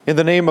In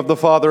the name of the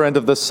Father, and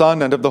of the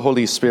Son, and of the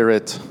Holy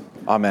Spirit.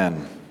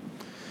 Amen.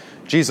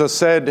 Jesus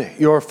said,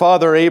 "Your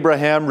father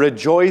Abraham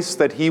rejoiced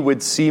that he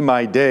would see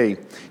my day.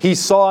 He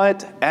saw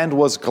it and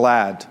was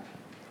glad."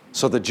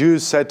 So the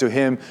Jews said to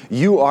him,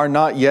 "You are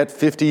not yet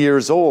 50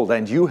 years old,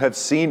 and you have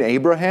seen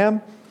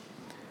Abraham?"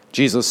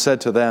 Jesus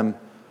said to them,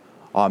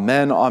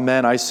 "Amen,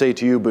 amen, I say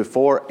to you,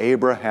 before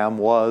Abraham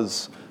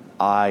was,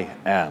 I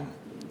am."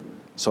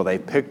 So they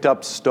picked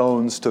up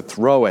stones to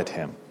throw at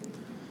him.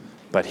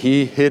 But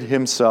he hid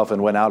himself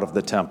and went out of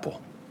the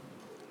temple.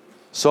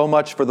 So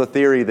much for the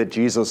theory that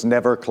Jesus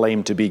never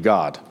claimed to be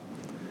God.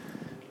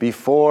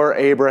 Before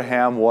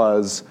Abraham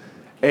was,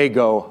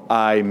 ego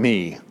I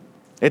me.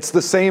 It's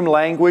the same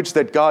language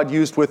that God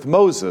used with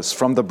Moses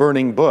from the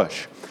burning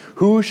bush.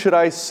 "Who should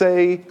I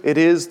say it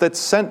is that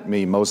sent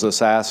me?" Moses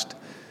asked.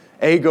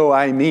 "Ego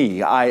I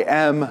me, I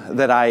am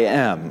that I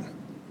am."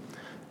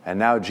 And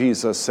now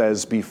Jesus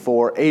says,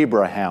 "Before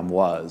Abraham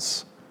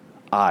was,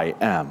 I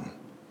am."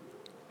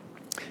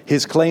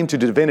 His claim to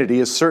divinity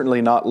is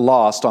certainly not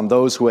lost on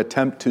those who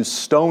attempt to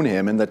stone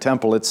him in the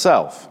temple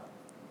itself.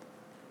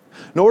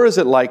 Nor is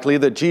it likely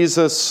that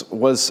Jesus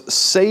was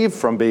saved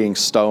from being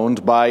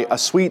stoned by a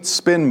sweet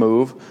spin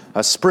move,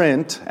 a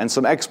sprint, and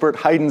some expert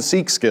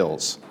hide-and-seek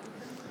skills.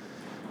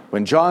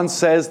 When John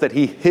says that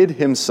he hid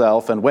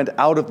himself and went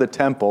out of the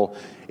temple,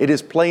 it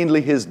is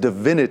plainly his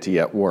divinity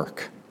at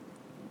work.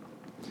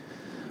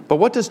 But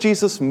what does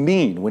Jesus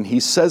mean when he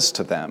says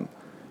to them,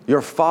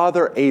 "Your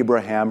father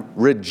Abraham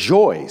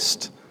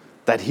rejoiced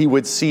that he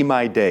would see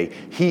my day.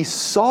 He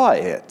saw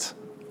it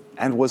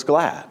and was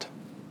glad"?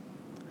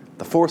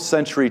 The 4th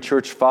century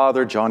church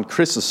father John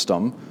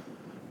Chrysostom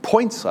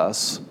points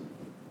us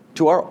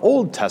to our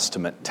Old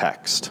Testament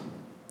text,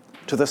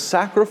 to the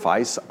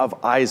sacrifice of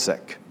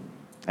Isaac.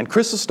 And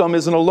Chrysostom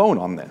isn't alone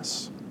on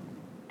this.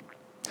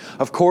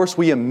 Of course,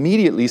 we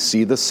immediately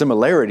see the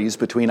similarities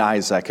between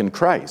Isaac and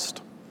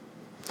Christ.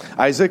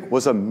 Isaac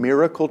was a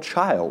miracle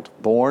child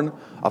born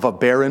of a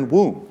barren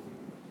womb.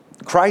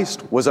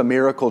 Christ was a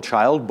miracle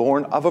child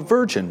born of a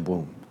virgin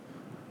womb.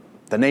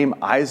 The name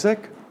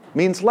Isaac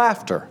means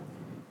laughter,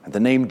 and the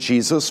name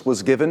Jesus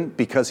was given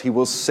because he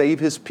will save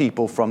his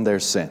people from their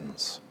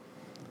sins.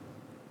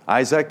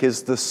 Isaac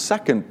is the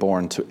second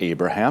born to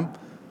Abraham.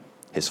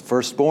 His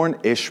firstborn,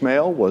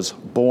 Ishmael, was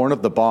born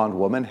of the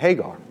bondwoman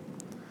Hagar.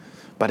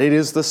 But it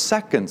is the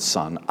second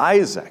son,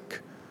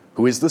 Isaac,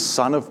 who is the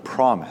son of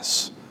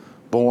promise,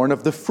 born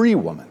of the free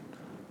woman,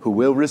 who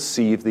will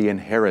receive the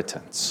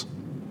inheritance.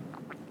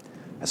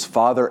 As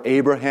Father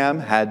Abraham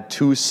had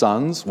 2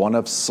 sons, one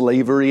of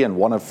slavery and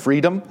one of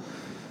freedom,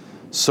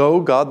 so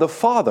God the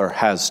Father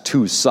has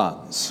 2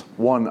 sons,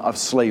 one of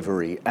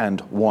slavery and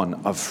one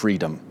of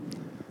freedom.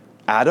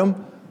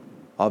 Adam,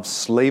 of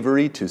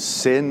slavery to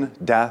sin,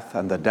 death,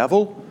 and the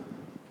devil,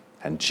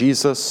 and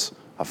Jesus,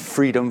 of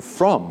freedom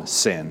from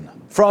sin,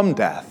 from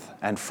death,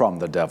 and from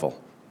the devil.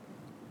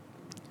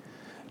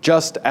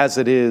 Just as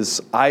it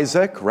is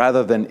Isaac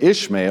rather than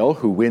Ishmael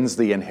who wins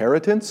the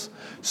inheritance,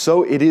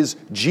 so it is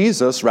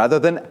Jesus rather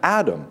than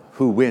Adam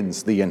who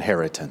wins the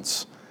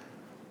inheritance.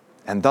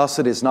 And thus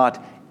it is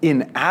not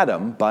in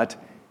Adam, but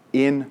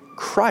in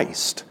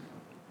Christ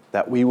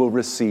that we will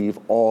receive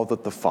all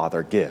that the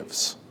Father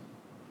gives.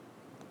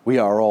 We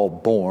are all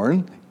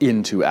born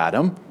into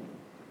Adam,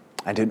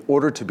 and in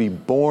order to be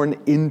born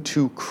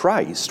into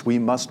Christ, we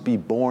must be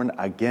born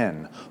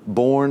again,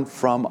 born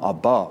from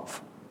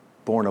above,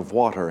 born of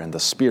water and the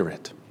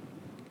Spirit.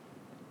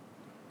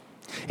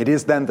 It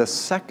is then the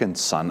second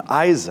son,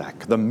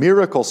 Isaac, the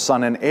miracle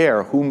son and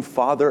heir, whom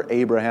Father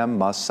Abraham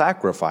must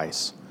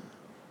sacrifice,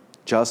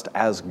 just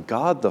as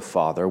God the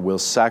Father will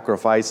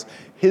sacrifice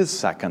his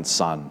second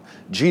son,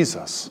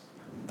 Jesus,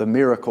 the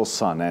miracle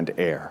son and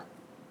heir.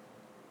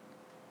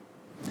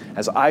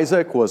 As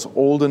Isaac was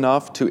old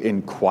enough to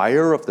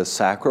inquire of the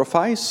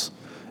sacrifice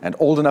and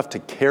old enough to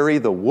carry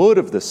the wood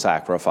of the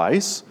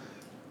sacrifice,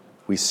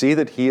 we see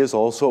that he is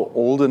also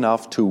old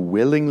enough to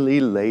willingly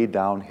lay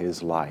down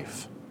his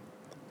life.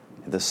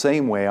 In the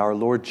same way, our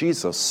Lord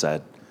Jesus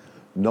said,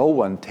 "No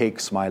one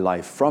takes my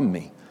life from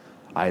me.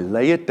 I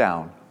lay it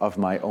down of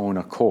my own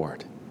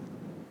accord."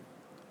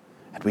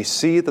 And we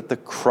see that the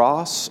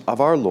cross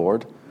of our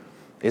Lord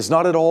is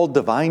not at all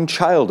divine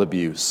child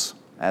abuse,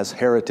 as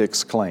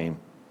heretics claim,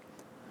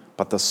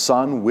 but the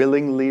Son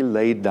willingly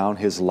laid down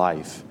his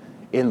life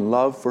in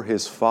love for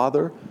his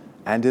Father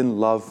and in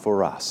love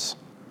for us,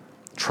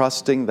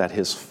 trusting that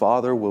his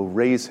Father will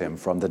raise him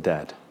from the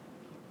dead.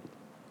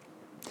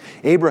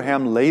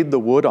 Abraham laid the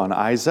wood on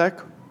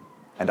Isaac,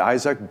 and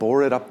Isaac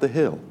bore it up the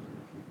hill.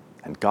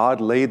 And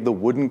God laid the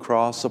wooden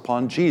cross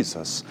upon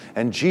Jesus,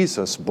 and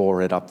Jesus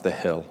bore it up the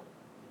hill.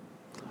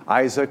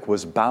 Isaac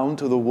was bound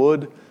to the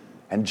wood,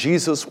 and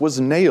Jesus was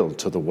nailed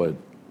to the wood.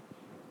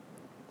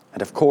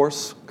 And of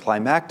course,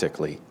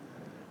 climactically,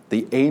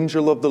 the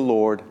angel of the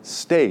Lord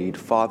stayed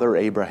Father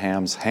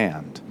Abraham's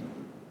hand,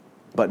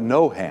 but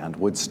no hand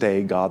would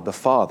stay God the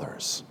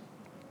Father's.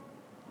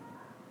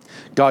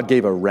 God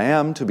gave a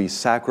ram to be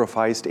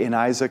sacrificed in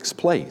Isaac's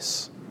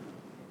place,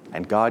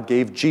 and God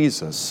gave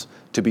Jesus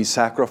to be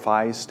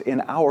sacrificed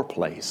in our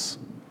place,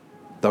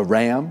 the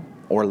ram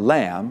or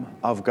lamb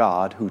of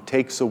God who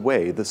takes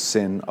away the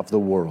sin of the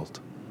world.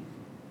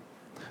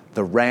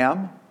 The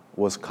ram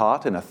was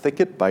caught in a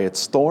thicket by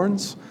its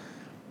thorns,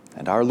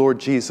 and our Lord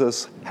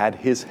Jesus had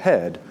his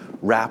head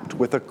wrapped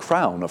with a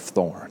crown of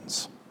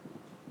thorns.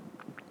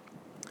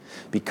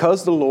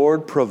 Because the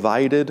Lord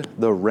provided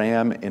the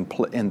ram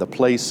in the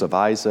place of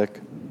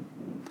Isaac,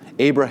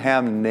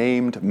 Abraham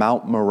named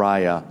Mount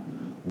Moriah,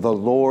 "The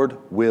Lord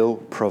will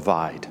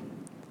provide."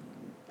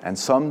 And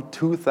some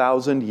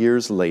 2,000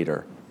 years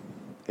later,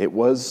 it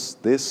was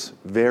this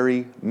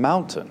very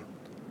mountain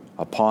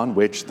upon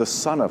which the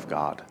Son of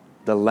God,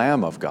 the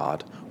Lamb of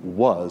God,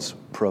 was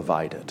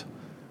provided.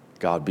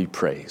 God be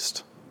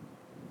praised.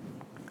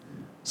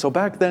 So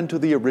back then to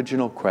the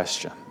original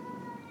question,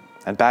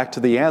 and back to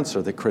the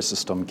answer that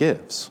Chrysostom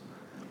gives.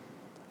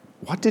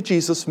 What did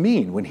Jesus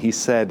mean when he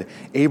said,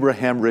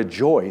 Abraham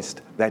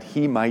rejoiced that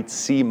he might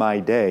see my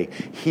day?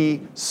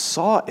 He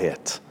saw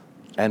it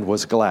and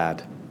was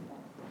glad.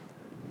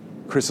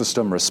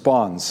 Chrysostom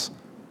responds,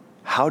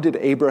 how did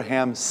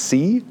Abraham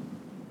see?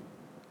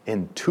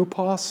 In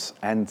tupos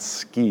and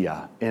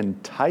skia, in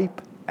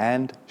type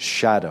and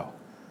shadow.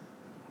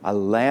 A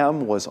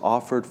lamb was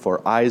offered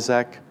for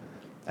Isaac,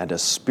 and a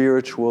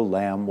spiritual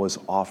lamb was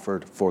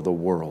offered for the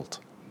world.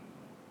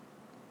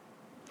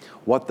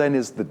 What then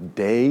is the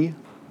day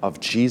of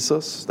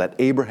Jesus that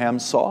Abraham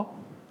saw?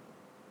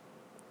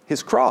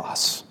 His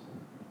cross.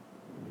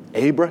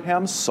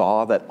 Abraham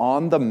saw that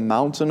on the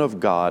mountain of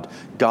God,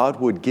 God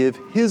would give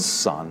his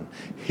son,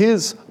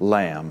 his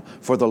lamb,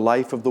 for the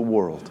life of the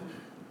world.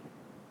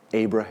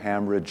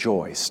 Abraham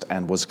rejoiced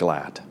and was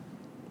glad.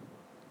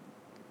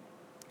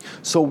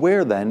 So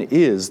where then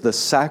is the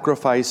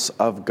sacrifice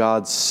of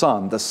God's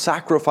Son, the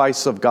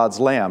sacrifice of God's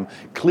Lamb,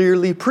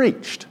 clearly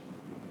preached?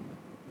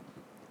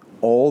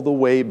 All the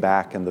way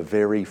back in the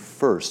very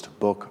first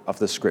book of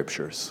the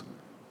Scriptures,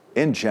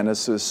 in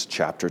Genesis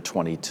chapter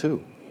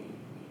 22.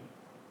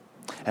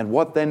 And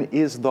what then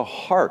is the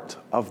heart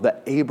of the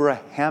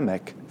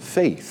Abrahamic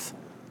faith?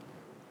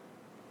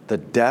 The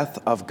death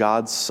of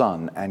God's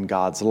Son and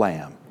God's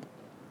Lamb.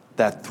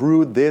 That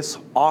through this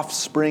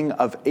offspring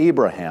of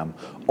Abraham,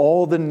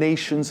 all the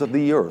nations of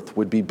the earth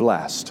would be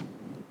blessed.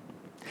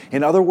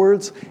 In other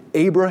words,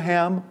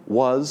 Abraham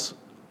was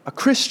a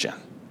Christian.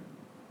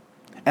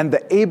 And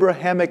the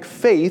Abrahamic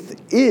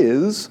faith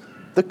is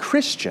the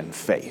Christian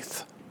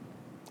faith.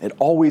 It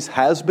always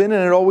has been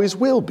and it always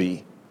will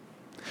be.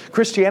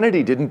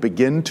 Christianity didn't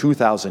begin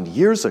 2,000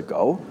 years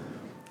ago.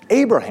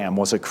 Abraham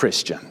was a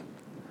Christian.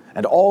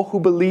 And all who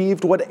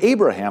believed what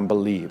Abraham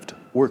believed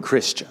were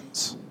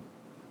Christians.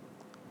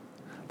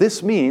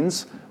 This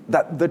means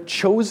that the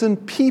chosen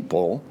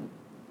people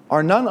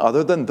are none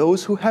other than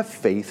those who have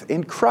faith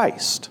in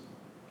Christ.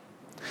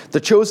 The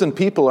chosen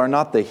people are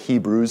not the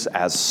Hebrews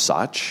as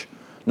such,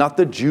 not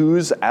the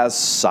Jews as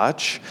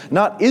such,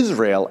 not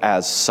Israel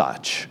as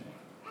such.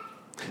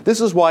 This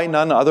is why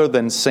none other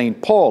than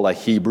St. Paul, a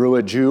Hebrew,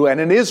 a Jew, and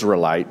an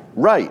Israelite,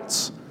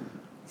 writes,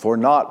 "For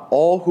not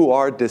all who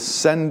are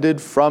descended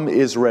from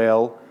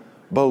Israel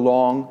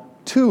belong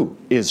to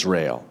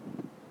Israel.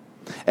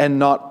 And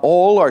not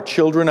all are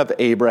children of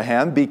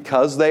Abraham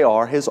because they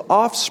are his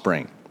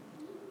offspring.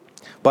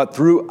 But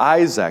through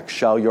Isaac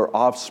shall your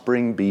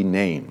offspring be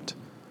named."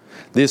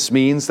 This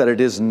means that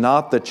it is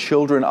not the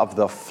children of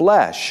the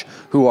flesh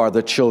who are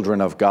the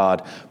children of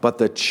God, but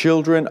the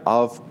children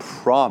of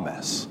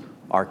promise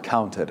are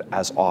counted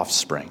as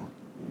offspring.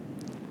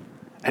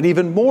 And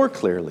even more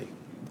clearly,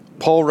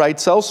 Paul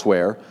writes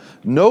elsewhere,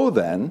 "Know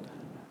then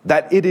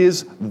that it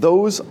is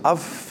those of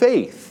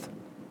faith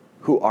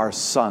who are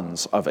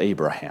sons of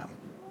Abraham."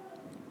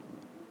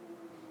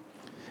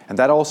 And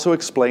that also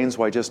explains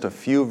why just a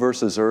few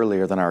verses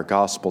earlier than our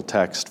gospel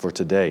text for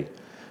today,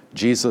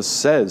 Jesus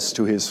says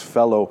to his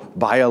fellow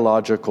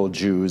biological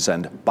Jews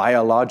and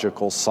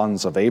biological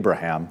sons of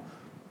Abraham,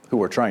 who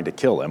were trying to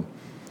kill him,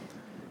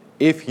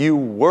 "If you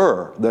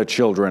were the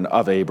children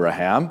of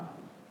Abraham,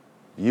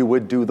 you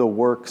would do the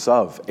works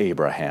of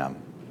Abraham."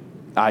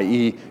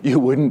 i.e., you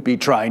wouldn't be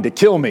trying to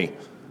kill me.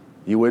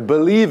 You would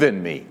believe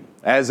in me,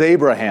 as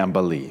Abraham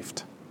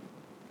believed.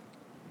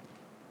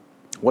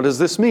 What does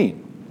this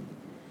mean?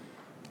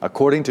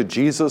 According to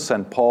Jesus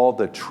and Paul,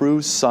 the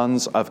true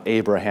sons of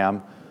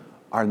Abraham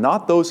are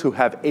not those who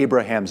have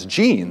Abraham's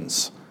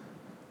genes,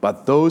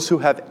 but those who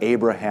have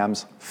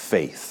Abraham's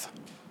faith.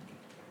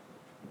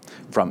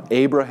 From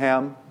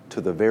Abraham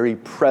to the very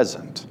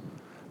present,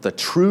 the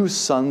true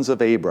sons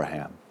of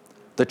Abraham,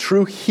 the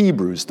true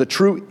Hebrews, the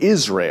true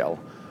Israel,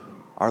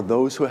 are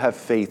those who have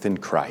faith in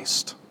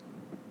Christ.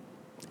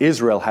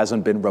 Israel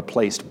hasn't been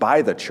replaced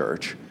by the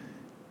church.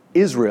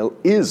 Israel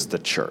is the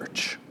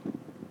church.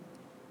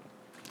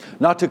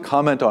 Not to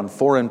comment on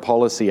foreign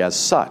policy as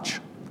such,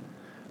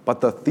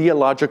 but the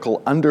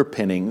theological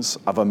underpinnings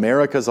of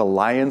America's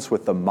alliance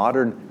with the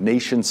modern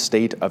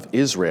nation-state of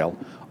Israel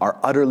are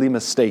utterly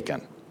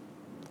mistaken.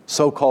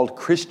 So-called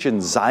Christian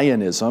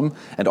Zionism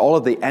and all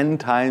of the end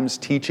times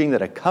teaching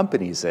that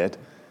accompanies it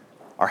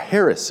are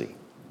heresy.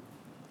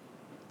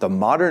 The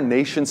modern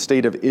nation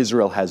state of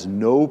Israel has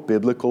no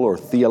biblical or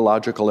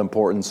theological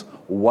importance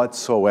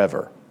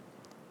whatsoever.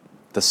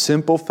 The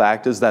simple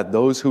fact is that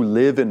those who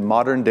live in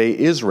modern day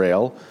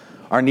Israel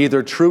are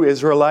neither true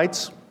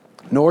Israelites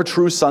nor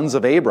true sons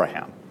of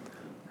Abraham.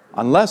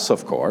 Unless,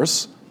 of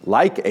course,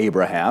 like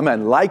Abraham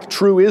and like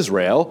true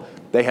Israel,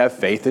 they have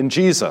faith in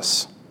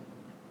Jesus.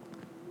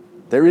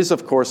 There is,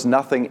 of course,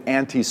 nothing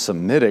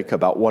anti-Semitic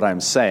about what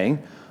I'm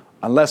saying,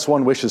 unless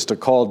one wishes to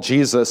call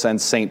Jesus and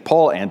St.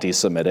 Paul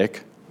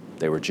anti-Semitic.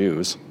 They were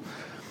Jews.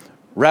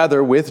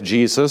 Rather, with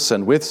Jesus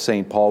and with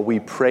St. Paul, we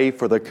pray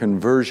for the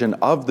conversion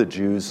of the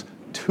Jews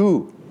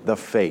to the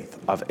faith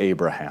of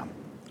Abraham,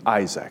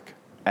 Isaac,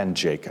 and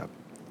Jacob.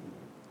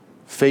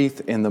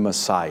 Faith in the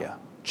Messiah,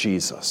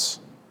 Jesus.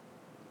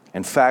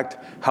 In fact,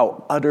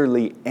 how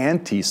utterly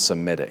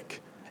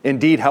anti-Semitic,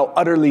 indeed how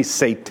utterly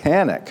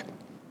satanic,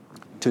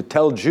 to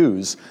tell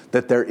Jews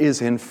that there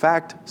is in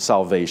fact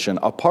salvation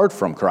apart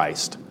from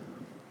Christ,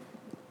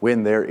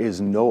 when there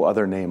is no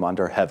other name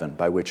under heaven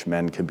by which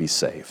men can be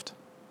saved.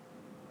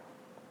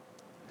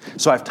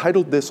 So I've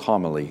titled this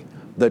homily,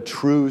 The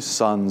True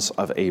Sons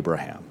of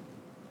Abraham,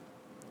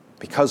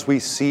 because we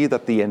see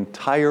that the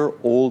entire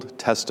Old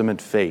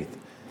Testament faith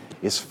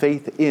is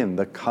faith in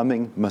the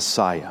coming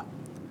Messiah,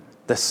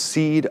 the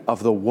seed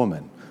of the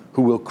woman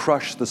who will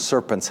crush the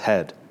serpent's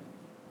head,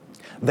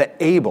 the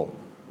Abel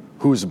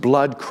whose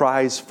blood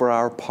cries for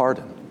our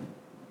pardon,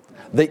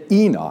 the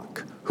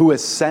Enoch who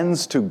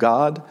ascends to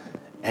God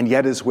and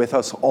yet is with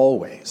us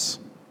always,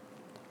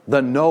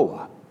 the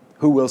Noah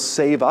who will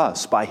save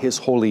us by his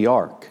holy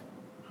ark,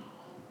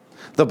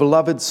 the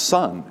beloved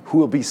Son who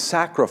will be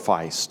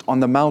sacrificed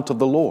on the mount of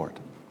the Lord,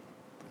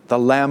 the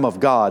Lamb of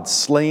God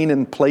slain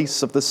in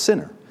place of the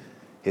sinner,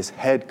 his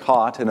head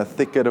caught in a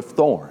thicket of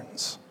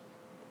thorns.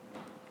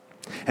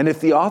 And if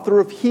the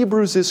author of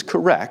Hebrews is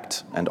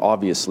correct, and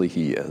obviously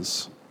he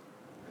is,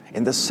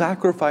 in the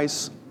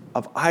sacrifice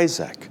of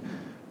Isaac,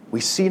 we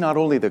see not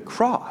only the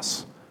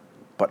cross,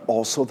 but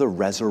also the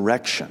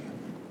resurrection.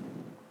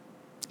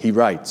 He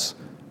writes,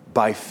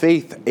 "By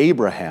faith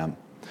Abraham,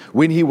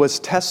 when he was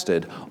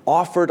tested,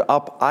 offered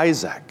up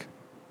Isaac.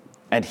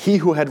 And he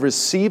who had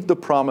received the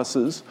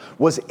promises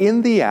was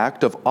in the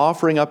act of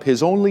offering up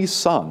his only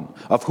son,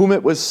 of whom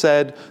it was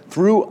said,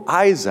 'Through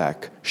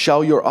Isaac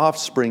shall your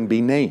offspring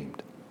be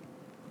named.'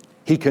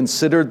 He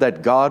considered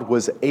that God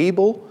was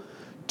able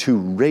to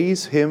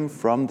raise him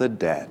from the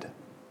dead,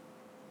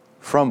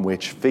 from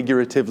which,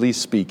 figuratively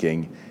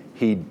speaking,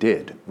 he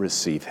did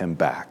receive him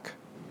back."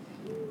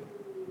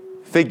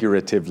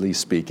 Figuratively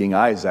speaking,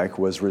 Isaac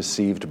was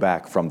received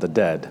back from the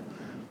dead,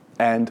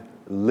 and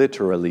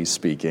literally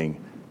speaking,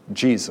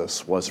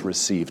 Jesus was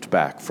received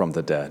back from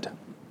the dead.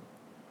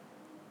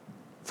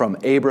 From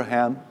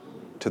Abraham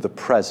to the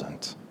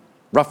present,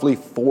 roughly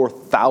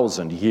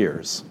 4,000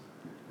 years,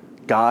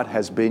 God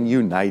has been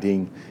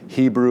uniting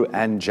Hebrew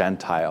and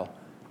Gentile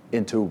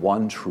into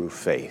one true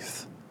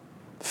faith,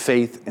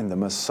 faith in the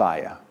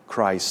Messiah,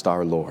 Christ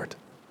our Lord.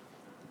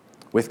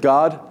 With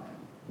God,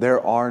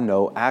 there are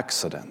no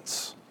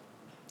accidents.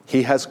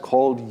 He has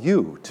called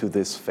you to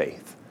this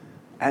faith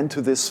and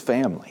to this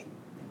family,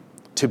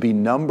 to be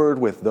numbered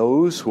with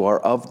those who are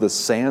of the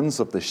sands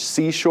of the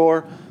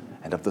seashore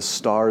and of the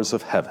stars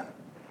of heaven.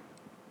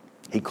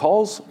 He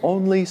calls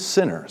only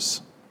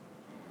sinners.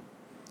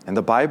 In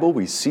the Bible,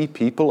 we see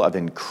people of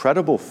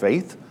incredible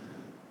faith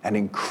and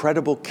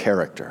incredible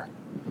character,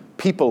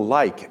 people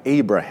like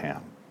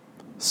Abraham,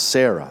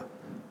 Sarah,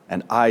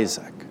 and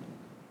Isaac.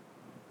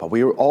 But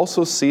we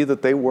also see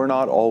that they were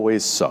not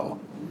always so.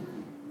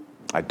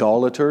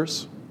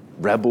 Idolaters,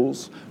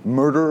 rebels,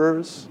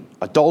 murderers,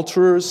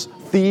 adulterers,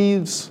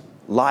 thieves,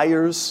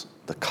 liars,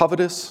 the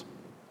covetous.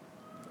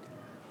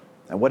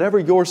 And whatever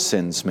your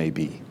sins may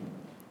be,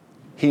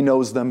 he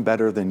knows them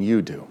better than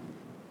you do,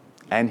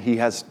 and he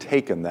has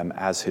taken them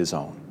as his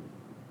own.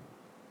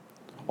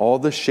 All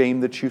the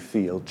shame that you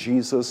feel,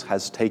 Jesus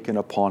has taken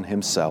upon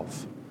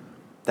himself,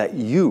 that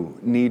you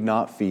need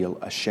not feel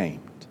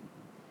ashamed.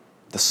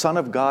 The Son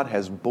of God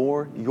has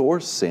borne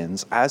your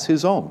sins as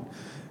his own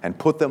and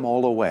put them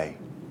all away.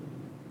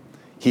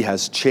 He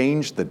has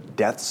changed the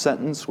death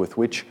sentence with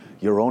which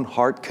your own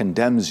heart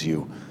condemns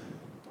you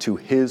to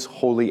his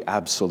holy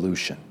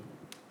absolution.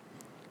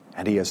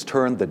 And he has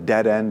turned the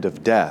dead end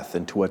of death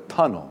into a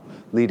tunnel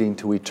leading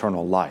to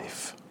eternal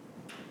life.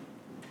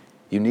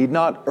 You need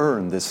not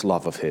earn this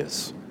love of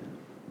his.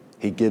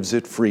 He gives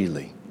it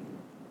freely.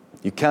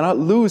 You cannot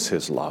lose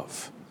his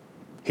love.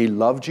 He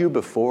loved you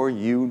before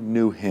you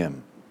knew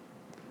him.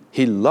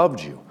 He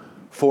loved you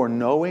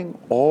foreknowing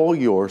all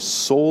your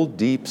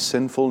soul-deep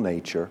sinful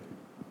nature,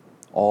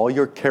 all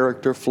your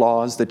character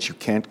flaws that you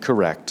can't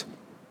correct,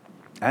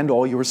 and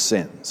all your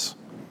sins.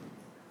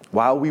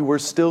 While we were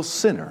still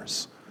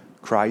sinners,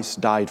 Christ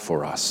died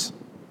for us.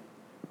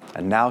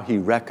 And now he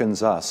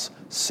reckons us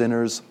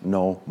sinners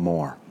no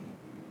more.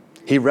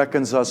 He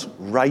reckons us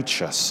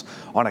righteous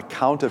on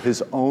account of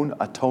his own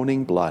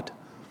atoning blood,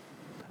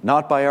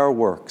 not by our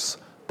works,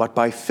 but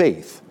by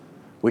faith,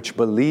 which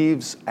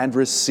believes and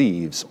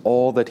receives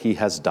all that he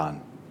has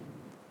done.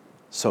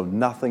 so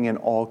nothing in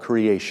all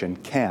creation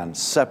can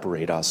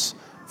separate us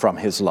from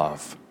his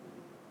love.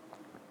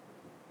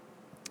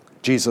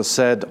 Jesus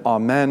said,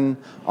 Amen,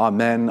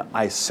 amen,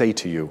 I say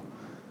to you,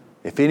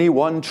 if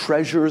anyone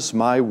treasures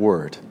my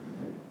word,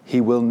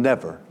 he will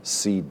never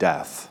see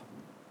death.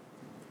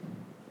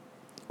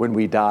 When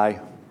we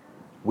die,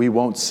 we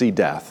won't see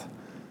death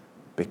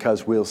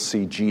because we'll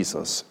see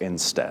Jesus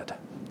instead.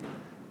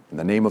 In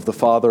the name of the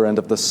Father, and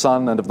of the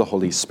Son, and of the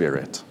Holy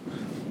Spirit.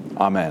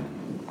 Amen.